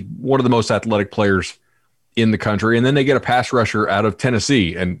Miami, one of the most athletic players in the country. And then they get a pass rusher out of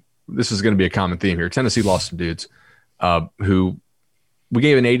Tennessee. And this is going to be a common theme here. Tennessee lost some dudes who we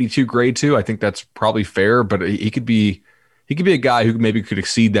gave an 82 grade to. I think that's probably fair, but he could be a guy who maybe could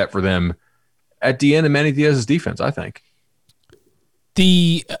exceed that for them at the end of Manny Diaz's defense, I think.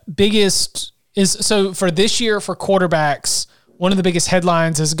 The biggest is, so for this year for quarterbacks, one of the biggest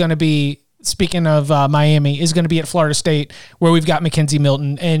headlines is going to be, speaking of Miami, is going to be at Florida State, where we've got McKenzie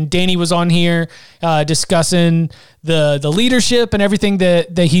Milton. And Danny was on here discussing the leadership and everything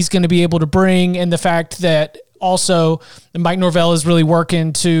that he's going to be able to bring, and the fact that also Mike Norvell is really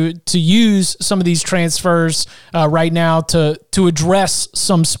working to use some of these transfers right now to address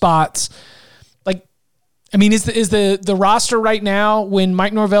some spots. Like, I mean, is the roster right now, when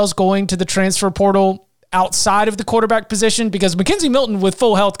Mike Norvell's going to the transfer portal, outside of the quarterback position? Because McKenzie Milton with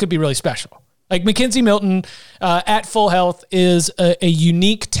full health could be really special. Like, McKenzie Milton at full health is a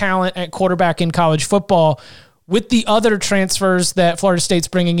unique talent at quarterback in college football. With the other transfers that Florida State's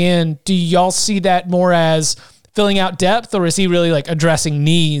bringing in, do y'all see that more as filling out depth, or is he really like addressing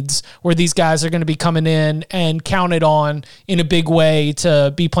needs where these guys are going to be coming in and counted on in a big way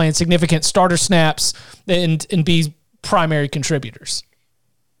to be playing significant starter snaps and be primary contributors?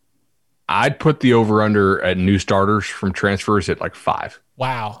 I'd put the over-under at new starters from transfers at like 5.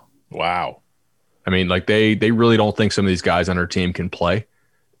 Wow. I mean, like they really don't think some of these guys on their team can play,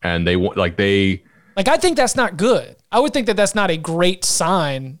 and I think that's not good. I would think that that's not a great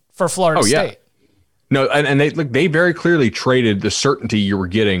sign for Florida State. No, and they very clearly traded the certainty you were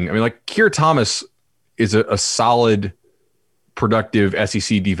getting. I mean, like Keir Thomas is a solid, productive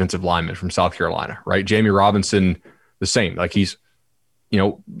SEC defensive lineman from South Carolina, right? Jamie Robinson, the same. Like he's,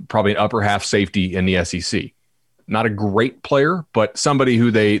 probably an upper half safety in the SEC. Not a great player, but somebody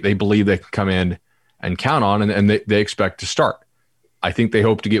who they believe they can come in and count on, and they expect to start. I think they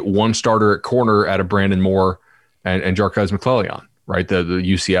hope to get one starter at corner out of Brandon Moore and Jarquez McClellion, right? The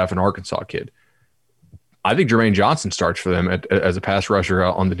UCF and Arkansas kid. I think Jermaine Johnson starts for them as a pass rusher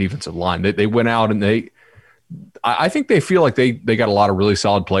on the defensive line. They went out and I think they feel like they got a lot of really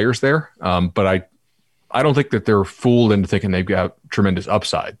solid players there, but I don't think that they're fooled into thinking they've got tremendous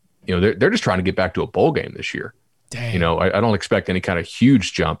upside. They're just trying to get back to a bowl game this year. Dang. I don't expect any kind of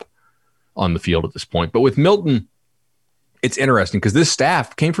huge jump on the field at this point. But with Milton, it's interesting because this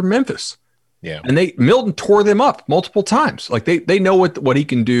staff came from Memphis. Yeah. And Milton tore them up multiple times. Like they know what he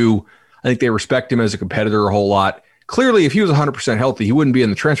can do. I think they respect him as a competitor a whole lot. Clearly, if he was 100% healthy, he wouldn't be in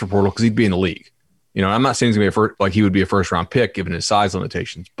the transfer portal because he'd be in the league. I'm not saying he's going to be he would be a first round pick given his size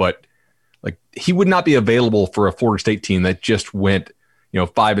limitations, but like he would not be available for a Florida State team that just went 5-7,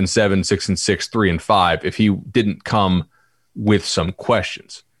 6-6, 3-5 if he didn't come with some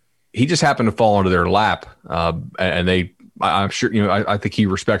questions. He just happened to fall into their lap, and I'm sure I think he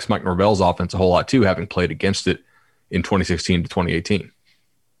respects Mike Norvell's offense a whole lot too, having played against it in 2016 to 2018.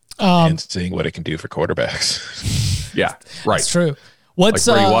 And seeing what it can do for quarterbacks. Yeah, right. That's true. What's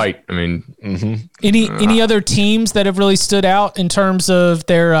like Brady White? I mean, any other teams that have really stood out in terms of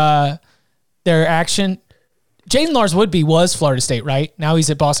their action? Jaden Lars-Woodby was Florida State, right? Now he's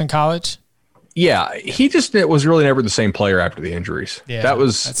at Boston College. Yeah, he just was really never the same player after the injuries. Yeah, that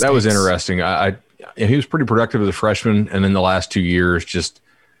was interesting. He was pretty productive as a freshman, and then the last 2 years just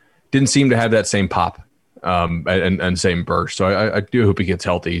didn't seem to have that same pop. And same burst. So I do hope he gets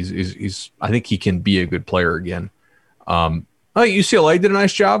healthy. He's I think he can be a good player again. I think UCLA did a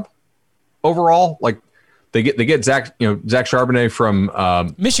nice job overall. Like they get Zach Charbonnet from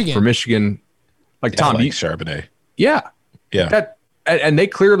Michigan. Like Tom, Charbonnet. Yeah. Yeah. And they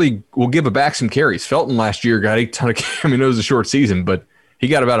clearly will give a back some carries. Felton last year got a ton of. I mean, it was a short season, but he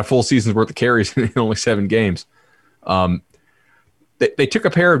got about a full season's worth of carries in only 7 games. They took a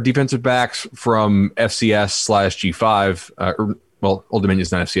pair of defensive backs from FCS/G5. Old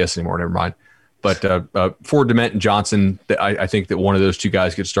Dominion's not FCS anymore. Never mind. But for Dement and Johnson, I think that one of those two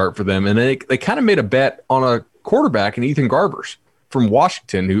guys could start for them. And they kind of made a bet on a quarterback in Ethan Garbers from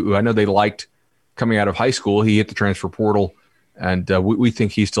Washington, who I know they liked coming out of high school. He hit the transfer portal, and we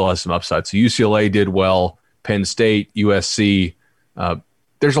think he still has some upside. So UCLA did well. Penn State, USC.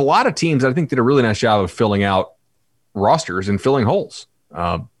 There's a lot of teams that I think did a really nice job of filling out rosters and filling holes.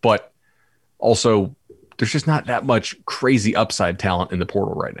 But also there's just not that much crazy upside talent in the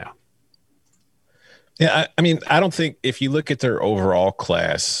portal right now. Yeah. I mean, I don't think if you look at their overall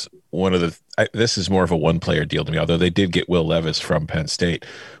class, this is more of a one-player deal to me, although they did get Will Levis from Penn State.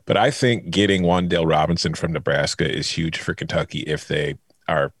 But I think getting Wan'Dale Robinson from Nebraska is huge for Kentucky if they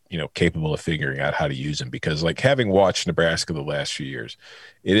are, capable of figuring out how to use him. Because like having watched Nebraska the last few years,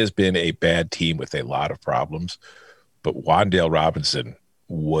 it has been a bad team with a lot of problems. But Wan'Dale Robinson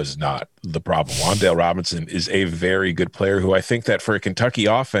was not the problem. Wan'Dale Robinson is a very good player who I think that for a Kentucky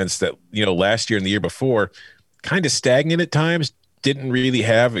offense that, last year and the year before, kind of stagnant at times, didn't really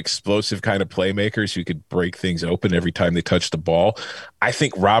have explosive kind of playmakers who could break things open every time they touched the ball. I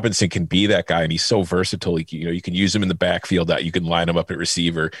think Robinson can be that guy, and he's so versatile. You can use him in the backfield. You can line him up at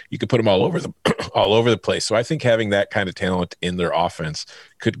receiver. You can put him all over the place. So I think having that kind of talent in their offense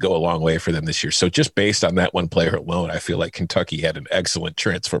could go a long way for them this year. So just based on that one player alone, I feel like Kentucky had an excellent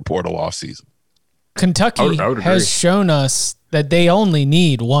transfer portal offseason. Kentucky has shown us that they only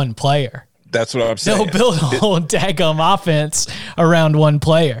need one player. That's what I'm saying. They'll build a whole daggum offense around one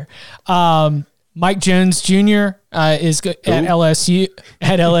player. Mike Jones Jr. Is at LSU.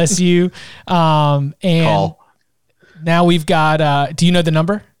 And now we've got. Do you know the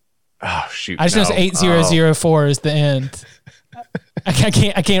number? Oh shoot! I just know 8004 is the end. I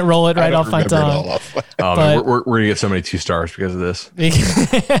can't roll it right off my tongue. We're gonna get so many 2 stars because of this.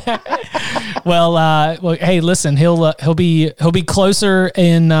 Well, hey, listen, he'll be closer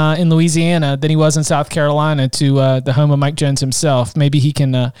in Louisiana than he was in South Carolina to the home of Mike Jones himself. Maybe he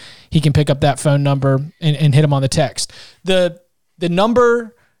can pick up that phone number and hit him on the text. The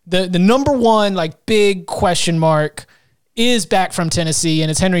number one like big question mark is back from Tennessee,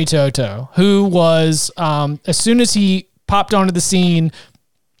 and it's Henry To'oTo'o, who was as soon as he popped onto the scene,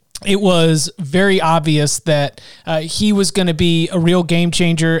 it was very obvious that he was going to be a real game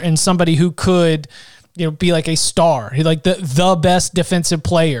changer and somebody who could be like a star. He like the best defensive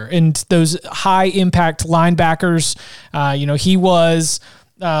player, and those high impact linebackers. He was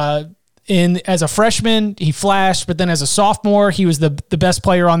as a freshman, he flashed, but then as a sophomore, he was the best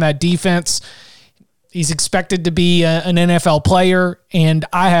player on that defense. He's expected to be an NFL player, and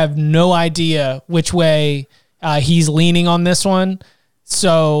I have no idea which way he's leaning on this one.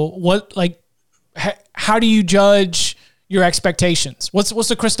 So how do you judge your expectations? What's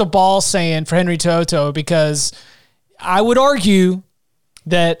the crystal ball saying for Henry To'oTo'o? Because I would argue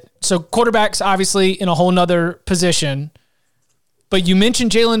that, so quarterback's obviously in a whole nother position, but you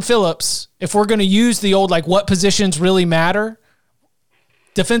mentioned Jalen Phillips. If we're going to use the old, what positions really matter,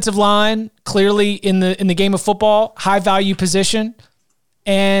 defensive line, clearly in the game of football, high value position,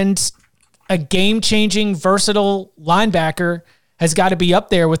 and a game-changing, versatile linebacker has got to be up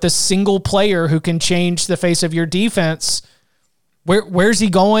there with a single player who can change the face of your defense. Where's he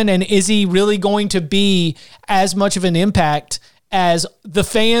going, and is he really going to be as much of an impact as the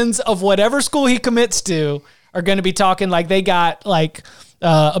fans of whatever school he commits to are going to be talking like they got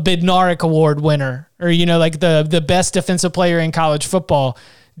a Bednarik Award winner or, the best defensive player in college football?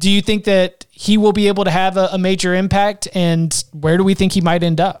 Do you think that he will be able to have a major impact, and where do we think he might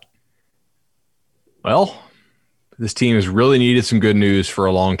end up? Well, this team has really needed some good news for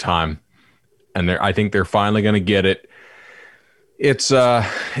a long time, and I think they're finally going to get it. It's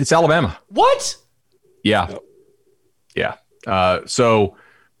Alabama. What? Yeah. Yeah. So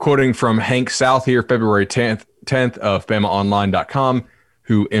quoting from Hank South here, February 10th of BamaOnline.com,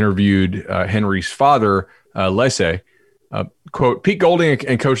 who interviewed Henry's father, Leslie, quote, Pete Golding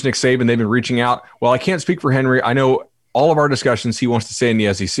and Coach Nick Saban, they've been reaching out. Well, I can't speak for Henry. I know all of our discussions he wants to stay in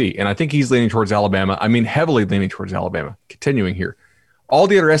the SEC, and I think he's leaning towards Alabama. I mean, heavily leaning towards Alabama. Continuing here. All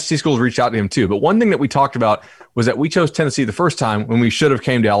the other SEC schools reached out to him too. But one thing that we talked about was that we chose Tennessee the first time when we should have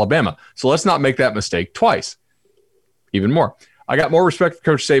came to Alabama. So let's not make that mistake twice. Even more. I got more respect for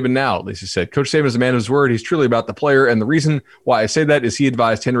Coach Saban now, Lisa said. Coach Saban is a man of his word. He's truly about the player. And the reason why I say that is he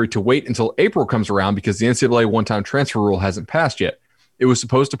advised Henry to wait until April comes around because the NCAA one-time transfer rule hasn't passed yet. It was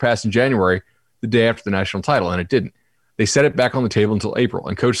supposed to pass in January, the day after the national title, and it didn't. They set it back on the table until April.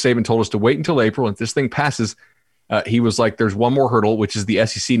 And Coach Saban told us to wait until April. And if this thing passes, he was like, there's one more hurdle, which is the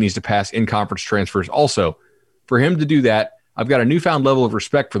SEC needs to pass in-conference transfers also. For him to do that, I've got a newfound level of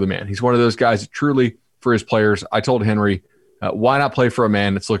respect for the man. He's one of those guys that truly, for his players, I told Henry, why not play for a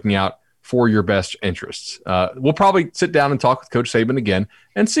man that's looking out for your best interests? We'll probably sit down and talk with Coach Saban again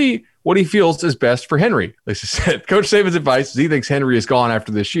and see what he feels is best for Henry. Lisa said, Coach Saban's advice is he thinks Henry is gone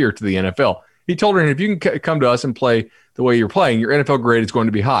after this year to the NFL. He told her, if you can come to us and play the way you're playing, your NFL grade is going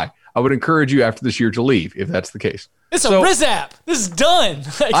to be high. I would encourage you after this year to leave if that's the case. It's a Rizap. This is done.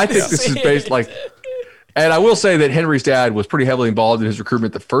 I think this is based and I will say that Henry's dad was pretty heavily involved in his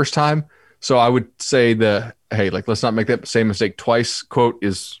recruitment the first time. So I would say let's not make that same mistake twice quote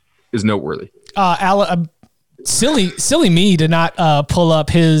is noteworthy. Silly me to not pull up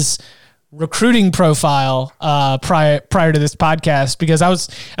his recruiting profile prior to this podcast, because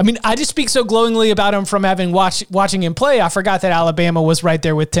I just speak so glowingly about him from having watching him play. I forgot that Alabama was right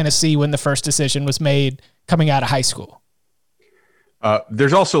there with Tennessee when the first decision was made coming out of high school.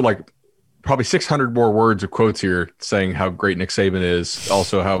 There's also probably 600 more words of quotes here saying how great Nick Saban is,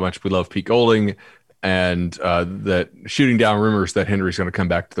 also how much we love Pete Golding, and that shooting down rumors that Henry's going to come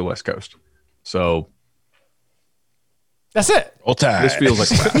back to the West Coast. So that's it. This feels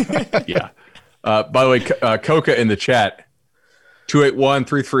like, yeah. By the way, Coca in the chat,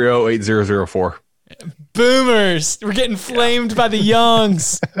 281-330-8004. Boomers. We're getting flamed by the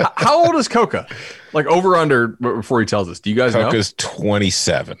youngs. How old is Coca? Over under before he tells us. Do you guys know? Coca's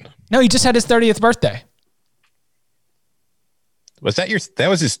 27. No, he just had his 30th birthday. Was that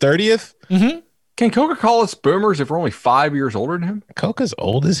was his 30th? Mm-hmm. Can Coca call us boomers if we're only 5 years older than him? Coca's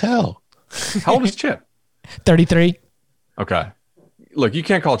old as hell. How old is Chip? 33. Okay. Look, you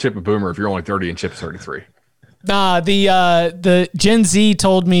can't call Chip a boomer if you're only 30 and Chip's 33. Nah, the Gen Z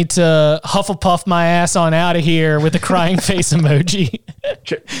told me to Hufflepuff my ass on out of here with a crying face emoji.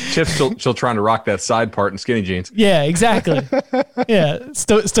 Chip's still trying to rock that side part in skinny jeans. Yeah, exactly. Yeah,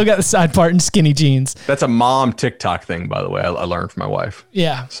 still got the side part in skinny jeans. That's a mom TikTok thing, by the way. I learned from my wife.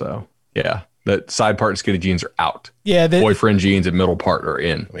 Yeah. So, yeah. That side part and skinny jeans are out. Yeah. Boyfriend jeans and middle part are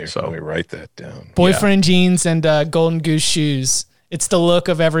in. Let me write that down. Boyfriend jeans and Golden Goose shoes. It's the look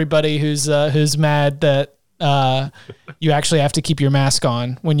of everybody who's mad that you actually have to keep your mask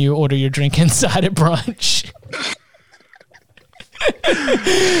on when you order your drink inside at brunch.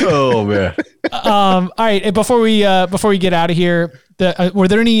 Oh man. All right. Before we get out of here, were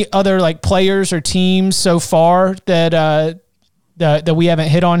there any other players or teams so far that we haven't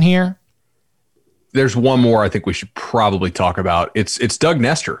hit on here? there's one more I think we should probably talk about. It's Doug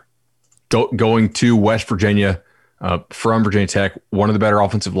Nestor going to West Virginia from Virginia Tech, one of the better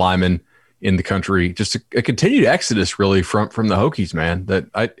offensive linemen in the country. Just a continued exodus really from the Hokies, man. That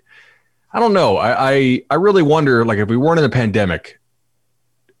I don't know. I really wonder, like, if we weren't in a pandemic,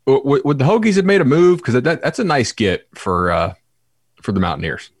 would the Hokies have made a move? Because that's a nice get for the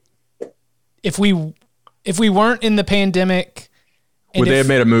Mountaineers. If we weren't in the pandemic, would they have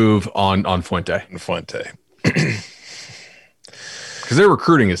made a move on Fuente? Because their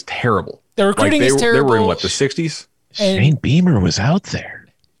recruiting is terrible. Their recruiting is terrible. They were in what, the 60s? Shane Beamer was out there.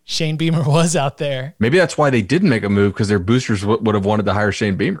 Shane Beamer was out there. Maybe that's why they didn't make a move, because their boosters would have wanted to hire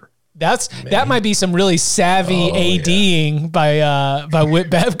Shane Beamer. That might be some really savvy ADing by Whit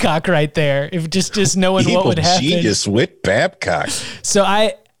Babcock right there. If just knowing what would happen. Genius Whit Babcock. So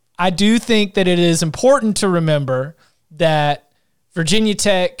I do think that it is important to remember that Virginia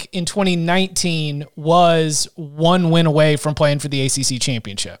Tech in 2019 was one win away from playing for the ACC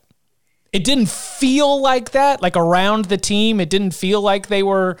championship. It didn't feel like that, like around the team. It didn't feel like they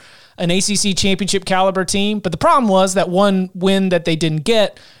were an ACC championship caliber team. But the problem was that one win that they didn't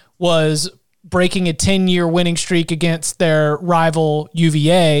get was breaking a 10-year winning streak against their rival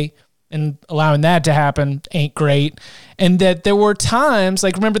UVA, and allowing that to happen ain't great. And that there were times,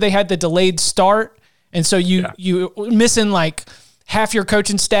 like, remember they had the delayed start, and so you missing like half your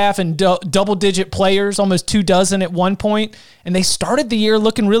coaching staff and double-digit players, almost 24 at one point, and they started the year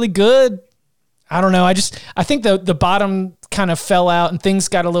looking really good. I don't know. I think the bottom kind of fell out and things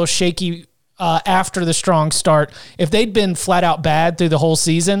got a little shaky after the strong start. If they'd been flat out bad through the whole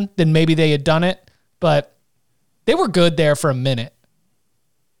season, then maybe they had done it, but they were good there for a minute.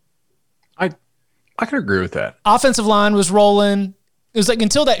 I can agree with that. Offensive line was rolling. It was like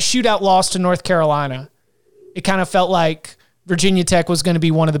until that shootout loss to North Carolina, it kind of felt like Virginia Tech was going to be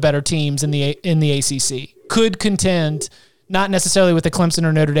one of the better teams in the ACC. Could contend, not necessarily with the Clemson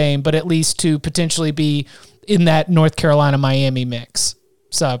or Notre Dame, but at least to potentially be in that North Carolina-Miami mix.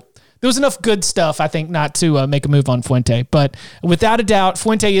 So there was enough good stuff, I think, not to make a move on Fuente. But without a doubt,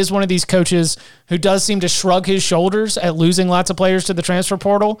 Fuente is one of these coaches who does seem to shrug his shoulders at losing lots of players to the transfer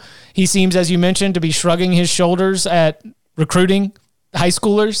portal. He seems, as you mentioned, to be shrugging his shoulders at recruiting high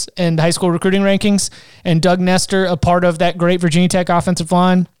schoolers and high school recruiting rankings. And Doug Nestor, a part of that great Virginia Tech offensive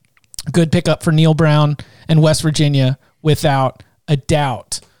line, good pickup for Neil Brown and West Virginia, without a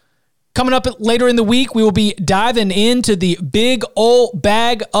doubt. Coming up later in the week, we will be diving into the big old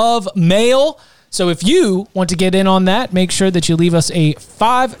bag of mail. So if you want to get in on that, make sure that you leave us a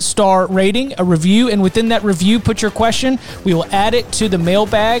 5-star rating, a review, and within that review, put your question. We will add it to the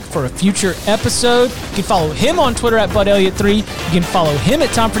mailbag for a future episode. You can follow him on Twitter at BudElliott3. You can follow him at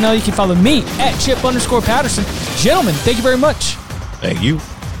Tom Fernelli. You can follow me at Chip_Patterson. Gentlemen, thank you very much. Thank you.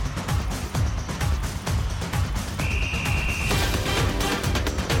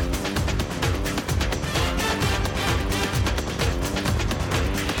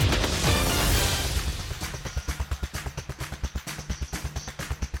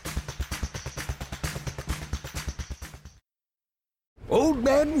 Old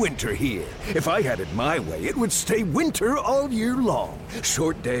Man Winter here. If I had it my way, it would stay winter all year long.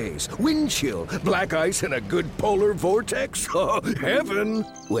 Short days, wind chill, black ice, and a good polar vortex. Oh, heaven!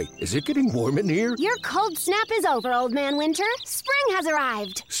 Wait, is it getting warm in here? Your cold snap is over, Old Man Winter. Spring has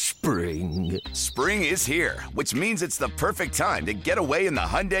arrived. Spring. Spring is here, which means it's the perfect time to get away in the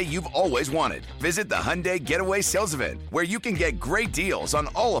Hyundai you've always wanted. Visit the Hyundai Getaway Sales Event, where you can get great deals on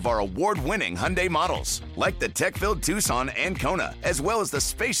all of our award-winning Hyundai models, like the tech-filled Tucson and Kona, as well as the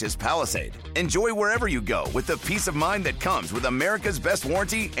spacious Palisade. Enjoy wherever you go with the peace of mind that comes with America's best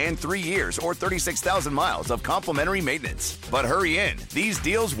warranty and 3 years or 36,000 miles of complimentary maintenance. But hurry in, these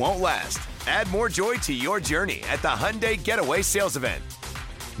deals won't last. Add more joy to your journey at the Hyundai Getaway Sales Event.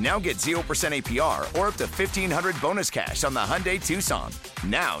 Now get 0% APR or up to $1,500 bonus cash on the Hyundai Tucson.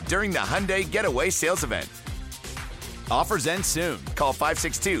 Now during the Hyundai Getaway Sales Event. Offers end soon. Call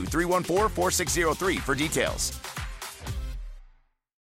 562-314-4603 for details.